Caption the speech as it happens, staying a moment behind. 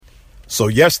So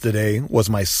yesterday was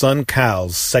my son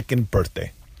Cal's second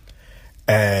birthday,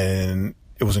 and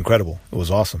it was incredible. It was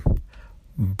awesome.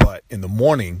 But in the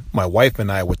morning, my wife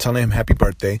and I were telling him happy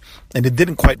birthday, and it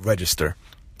didn't quite register,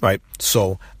 right?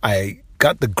 So I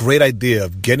got the great idea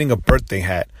of getting a birthday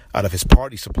hat out of his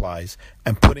party supplies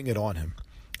and putting it on him.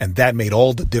 And that made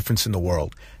all the difference in the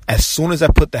world. As soon as I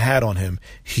put the hat on him,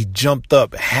 he jumped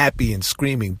up happy and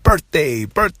screaming, birthday,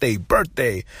 birthday,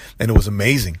 birthday. And it was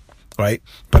amazing, right?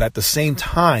 But at the same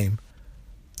time,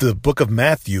 the book of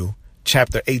Matthew,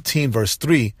 chapter 18, verse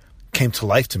 3, came to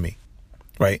life to me,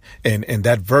 right? And in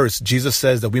that verse, Jesus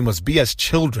says that we must be as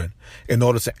children in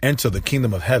order to enter the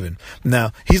kingdom of heaven.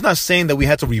 Now, he's not saying that we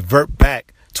had to revert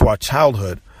back to our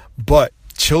childhood, but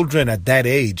children at that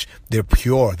age, they're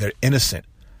pure, they're innocent,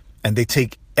 and they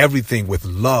take everything with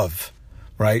love,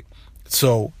 right?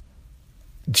 So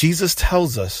Jesus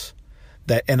tells us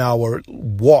that in our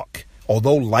walk,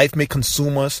 although life may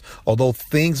consume us, although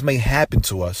things may happen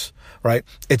to us, right?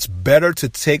 It's better to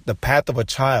take the path of a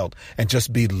child and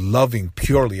just be loving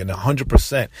purely and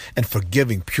 100% and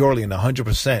forgiving purely and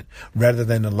 100% rather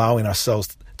than allowing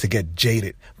ourselves to get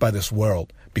jaded by this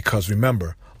world. Because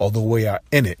remember, although we are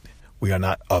in it, we are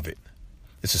not of it.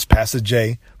 This is Pastor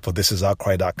Jay for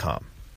ThisIsOurCry.com.